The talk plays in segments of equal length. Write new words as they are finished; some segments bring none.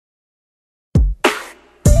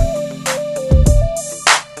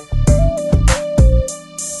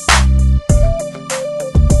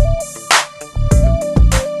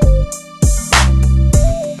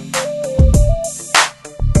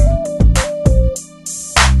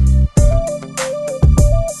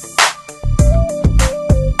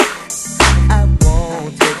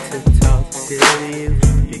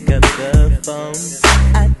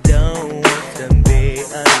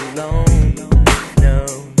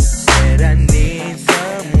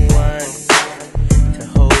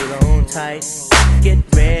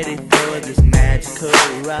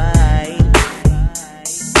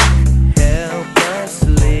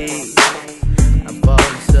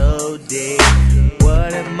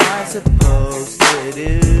supposed to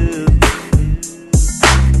do?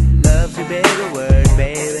 Love's a bigger word,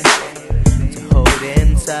 baby, to hold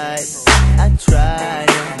inside. I tried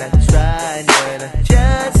and I tried, but I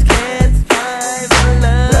just can't find the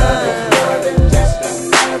love. Love is more than just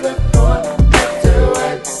another four-letter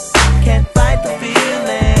word. Can't fight the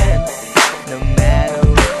feeling, no matter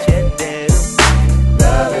what you do.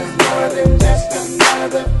 Love is more than just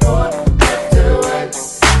another four-letter word.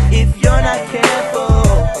 If you're not careful,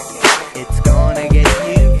 it's gonna get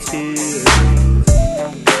you too.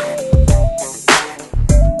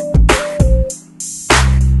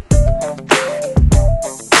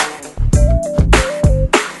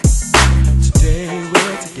 Today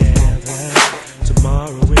we're together,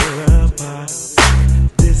 tomorrow we're apart.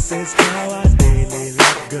 This is how our daily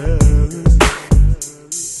life goes.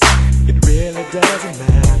 It really doesn't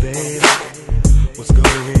matter, baby, what's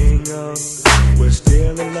going on. We're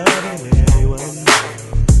still in love and everyone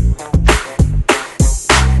knows.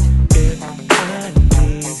 If I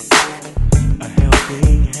need a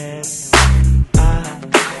helping hand, I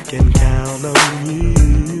can count on you.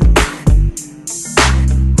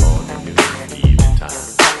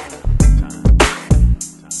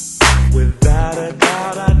 Without a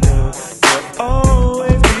doubt, I know you'll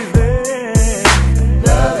always be there.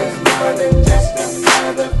 Love is more than just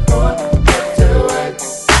another four-letter word.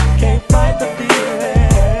 Can't fight the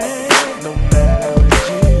feeling, no matter what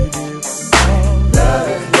you do. Oh, Love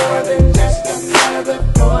is more than just another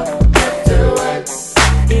four-letter word.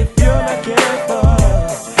 if you're not careful,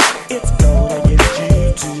 it's gonna get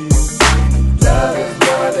you too. Love is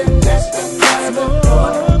more than just another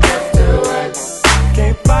four-letter word.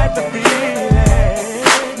 Can't fight the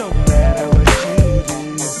feeling, no matter what you do.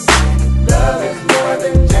 Love is more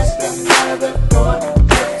than just another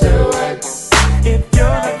four-letter word. If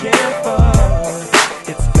you're not careful,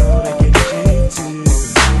 it's gonna get you too.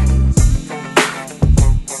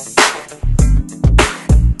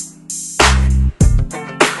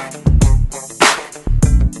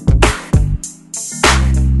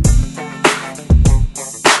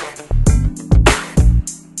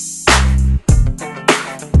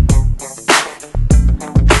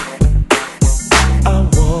 I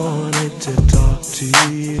wanted to talk to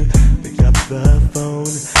you, pick up the phone.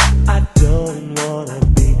 I don't wanna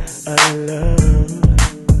be alone.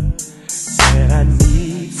 Said I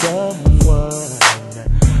need someone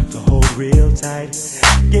to hold real tight.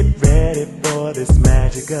 Get ready for this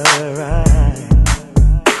magical ride.